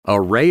A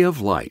Ray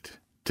of Light.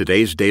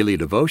 Today's daily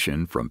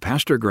devotion from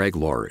Pastor Greg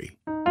Laurie.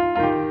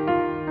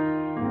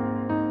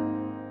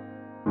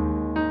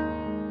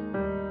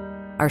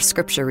 Our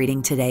scripture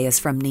reading today is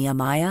from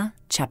Nehemiah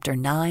chapter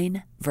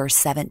 9, verse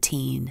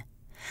 17.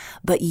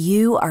 But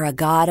you are a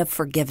God of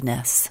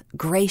forgiveness,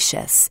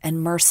 gracious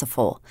and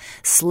merciful,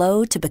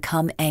 slow to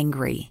become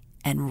angry,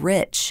 and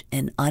rich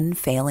in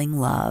unfailing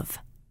love.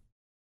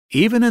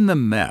 Even in the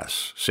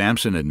mess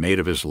Samson had made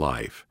of his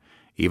life,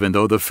 even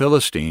though the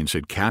Philistines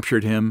had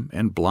captured him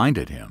and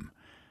blinded him,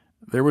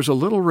 there was a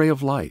little ray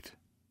of light.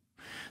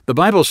 The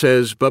Bible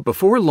says, but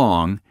before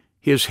long,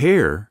 his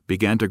hair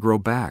began to grow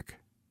back.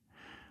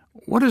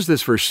 What is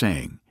this verse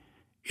saying?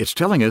 It's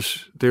telling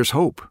us there's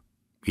hope,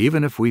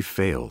 even if we've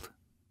failed.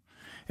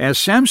 As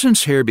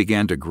Samson's hair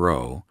began to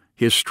grow,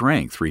 his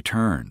strength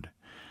returned.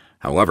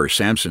 However,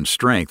 Samson's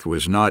strength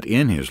was not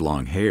in his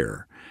long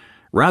hair.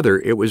 Rather,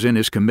 it was in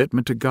his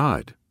commitment to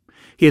God.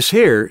 His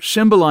hair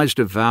symbolized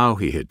a vow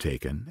he had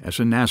taken as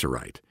a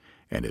Nazirite,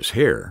 and his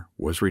hair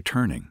was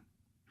returning.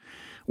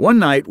 One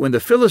night, when the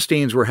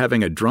Philistines were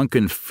having a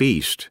drunken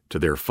feast to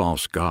their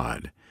false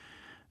god,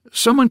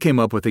 someone came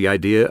up with the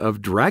idea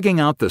of dragging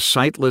out the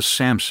sightless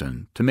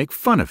Samson to make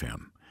fun of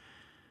him.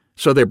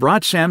 So they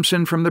brought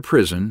Samson from the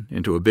prison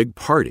into a big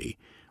party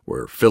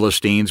where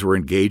Philistines were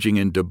engaging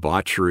in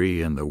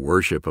debauchery and the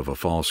worship of a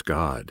false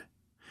god.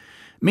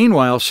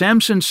 Meanwhile,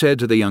 Samson said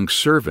to the young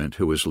servant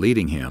who was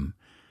leading him,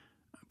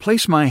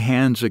 "Place my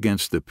hands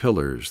against the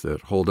pillars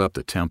that hold up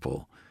the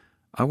temple.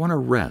 I want to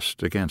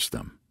rest against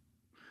them."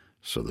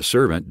 So the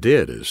servant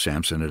did as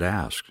Samson had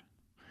asked.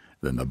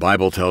 Then the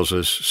Bible tells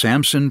us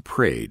Samson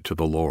prayed to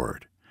the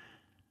Lord,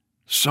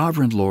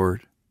 "Sovereign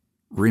Lord,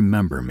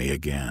 remember me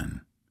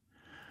again.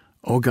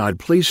 Oh God,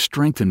 please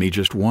strengthen me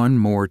just one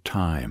more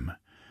time.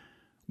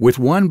 With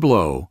one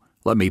blow,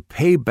 let me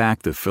pay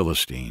back the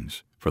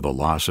Philistines for the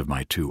loss of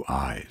my 2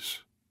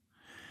 eyes."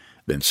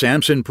 Then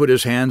Samson put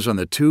his hands on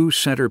the 2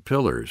 center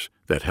pillars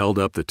that held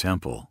up the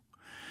temple.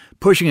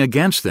 Pushing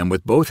against them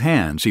with both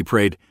hands, he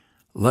prayed,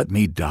 "Let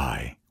me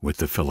die with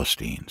the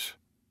Philistines."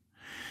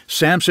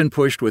 Samson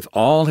pushed with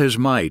all his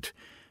might,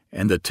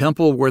 and the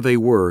temple where they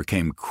were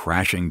came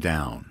crashing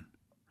down.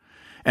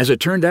 As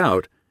it turned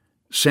out,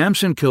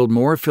 Samson killed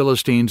more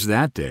Philistines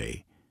that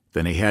day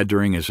than he had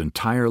during his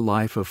entire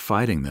life of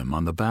fighting them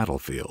on the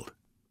battlefield.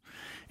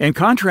 In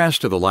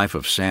contrast to the life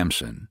of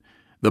Samson,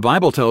 the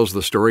Bible tells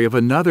the story of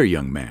another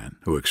young man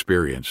who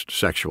experienced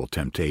sexual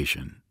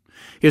temptation.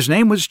 His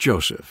name was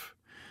Joseph.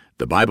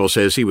 The Bible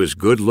says he was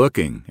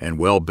good-looking and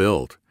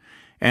well-built,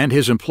 and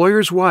his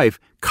employer's wife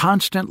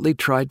constantly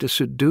tried to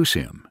seduce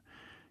him.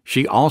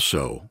 She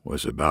also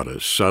was about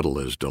as subtle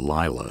as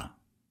Delilah.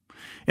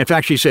 In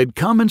fact, she said,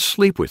 "Come and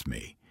sleep with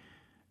me."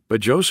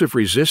 But Joseph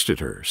resisted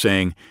her,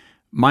 saying,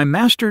 "My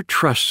master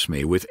trusts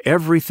me with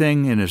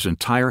everything in his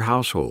entire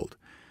household.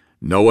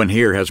 No one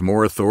here has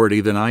more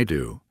authority than I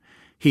do.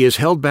 He has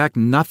held back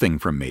nothing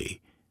from me,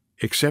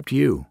 except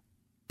you,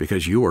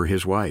 because you are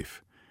his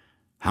wife.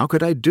 How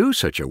could I do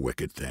such a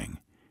wicked thing?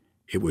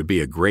 It would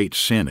be a great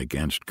sin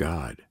against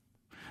God."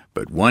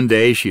 But one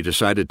day she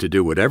decided to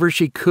do whatever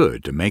she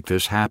could to make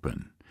this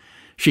happen.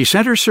 She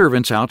sent her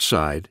servants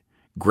outside,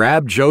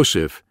 grabbed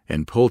Joseph,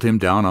 and pulled him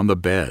down on the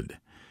bed.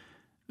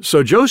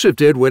 So Joseph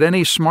did what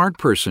any smart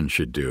person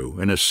should do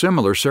in a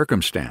similar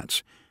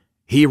circumstance.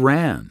 He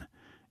ran,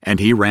 and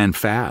he ran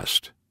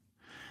fast.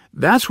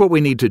 That's what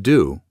we need to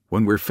do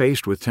when we're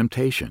faced with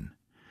temptation.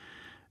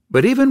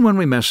 But even when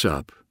we mess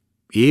up,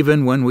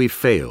 even when we've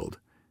failed,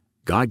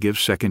 God gives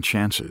second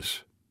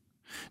chances.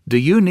 Do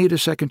you need a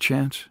second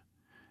chance?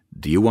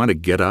 Do you want to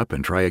get up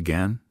and try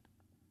again?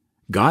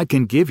 God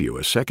can give you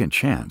a second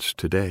chance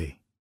today.